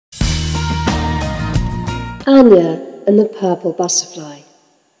Anya and the Purple Butterfly.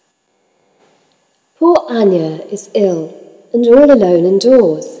 Poor Anya is ill and all alone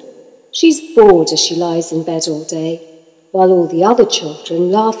indoors. She's bored as she lies in bed all day, while all the other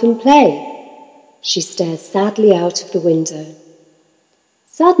children laugh and play. She stares sadly out of the window.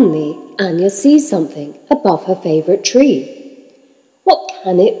 Suddenly, Anya sees something above her favourite tree. What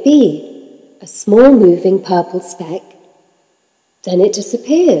can it be? A small moving purple speck? Then it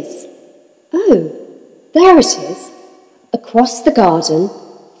disappears. Oh, there it is, across the garden,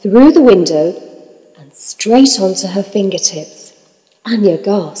 through the window, and straight onto her fingertips. Anya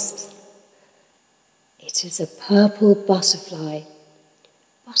gasps. It is a purple butterfly.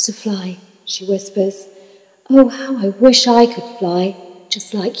 Butterfly, she whispers, oh, how I wish I could fly,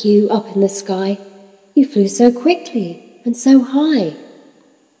 just like you up in the sky. You flew so quickly and so high.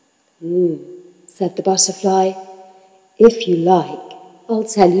 Said the butterfly. If you like, I'll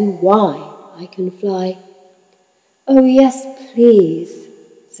tell you why I can fly. Oh, yes, please,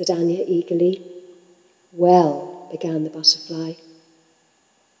 said Anya eagerly. Well, began the butterfly.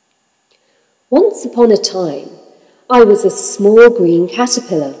 Once upon a time, I was a small green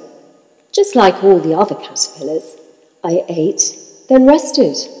caterpillar. Just like all the other caterpillars, I ate, then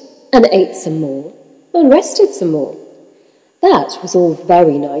rested, and ate some more, and rested some more. That was all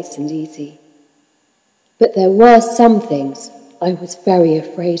very nice and easy. But there were some things I was very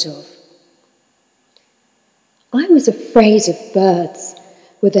afraid of. I was afraid of birds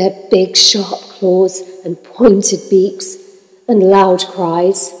with their big sharp claws and pointed beaks and loud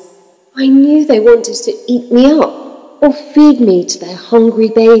cries. I knew they wanted to eat me up or feed me to their hungry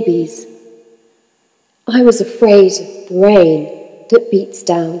babies. I was afraid of the rain that beats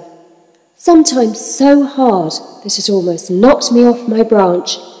down, sometimes so hard that it almost knocked me off my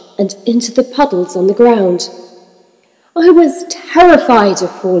branch and into the puddles on the ground. I was terrified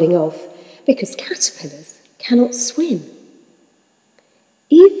of falling off because caterpillars cannot swim.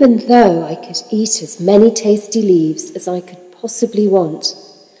 Even though I could eat as many tasty leaves as I could possibly want,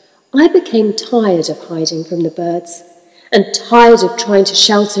 I became tired of hiding from the birds and tired of trying to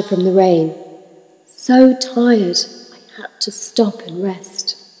shelter from the rain. So tired I had to stop and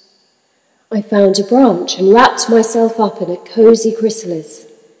rest. I found a branch and wrapped myself up in a cosy chrysalis.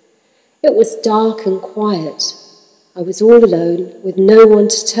 It was dark and quiet. I was all alone with no one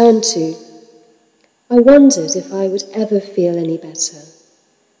to turn to. I wondered if I would ever feel any better.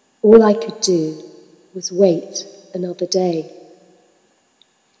 All I could do was wait another day.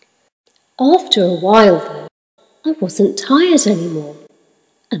 After a while, though, I wasn't tired anymore.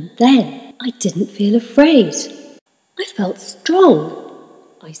 And then I didn't feel afraid. I felt strong.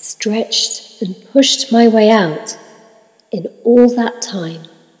 I stretched and pushed my way out. In all that time,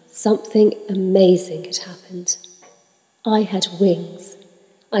 something amazing had happened. I had wings.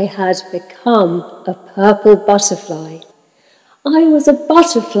 I had become a purple butterfly. I was a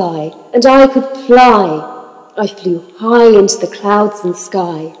butterfly and I could fly. I flew high into the clouds and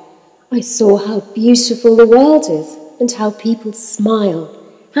sky. I saw how beautiful the world is and how people smile,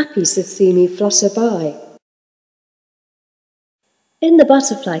 happy to see me flutter by. In the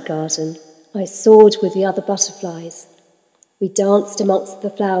butterfly garden, I soared with the other butterflies. We danced amongst the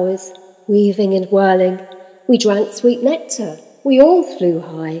flowers, weaving and whirling. We drank sweet nectar. We all flew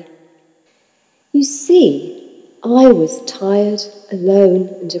high. You see, I was tired, alone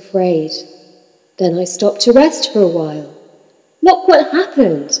and afraid. Then I stopped to rest for a while. Look what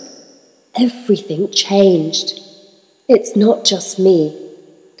happened. Everything changed. It's not just me.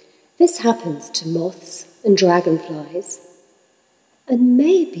 This happens to moths and dragonflies, and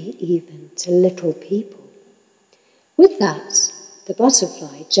maybe even to little people. With that, the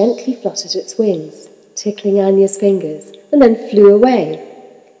butterfly gently fluttered its wings, tickling Anya's fingers, and then flew away.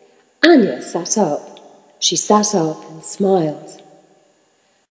 Anya sat up. She sat up and smiled.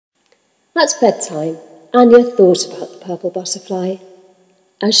 At bedtime, Anya thought about the purple butterfly.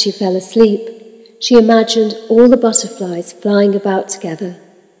 As she fell asleep, she imagined all the butterflies flying about together,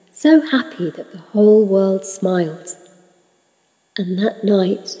 so happy that the whole world smiled. And that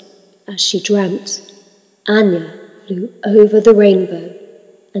night, as she dreamt, Anya flew over the rainbow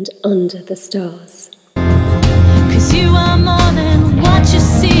and under the stars. 'Cause you are more than what you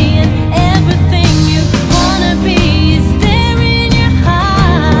see, and everything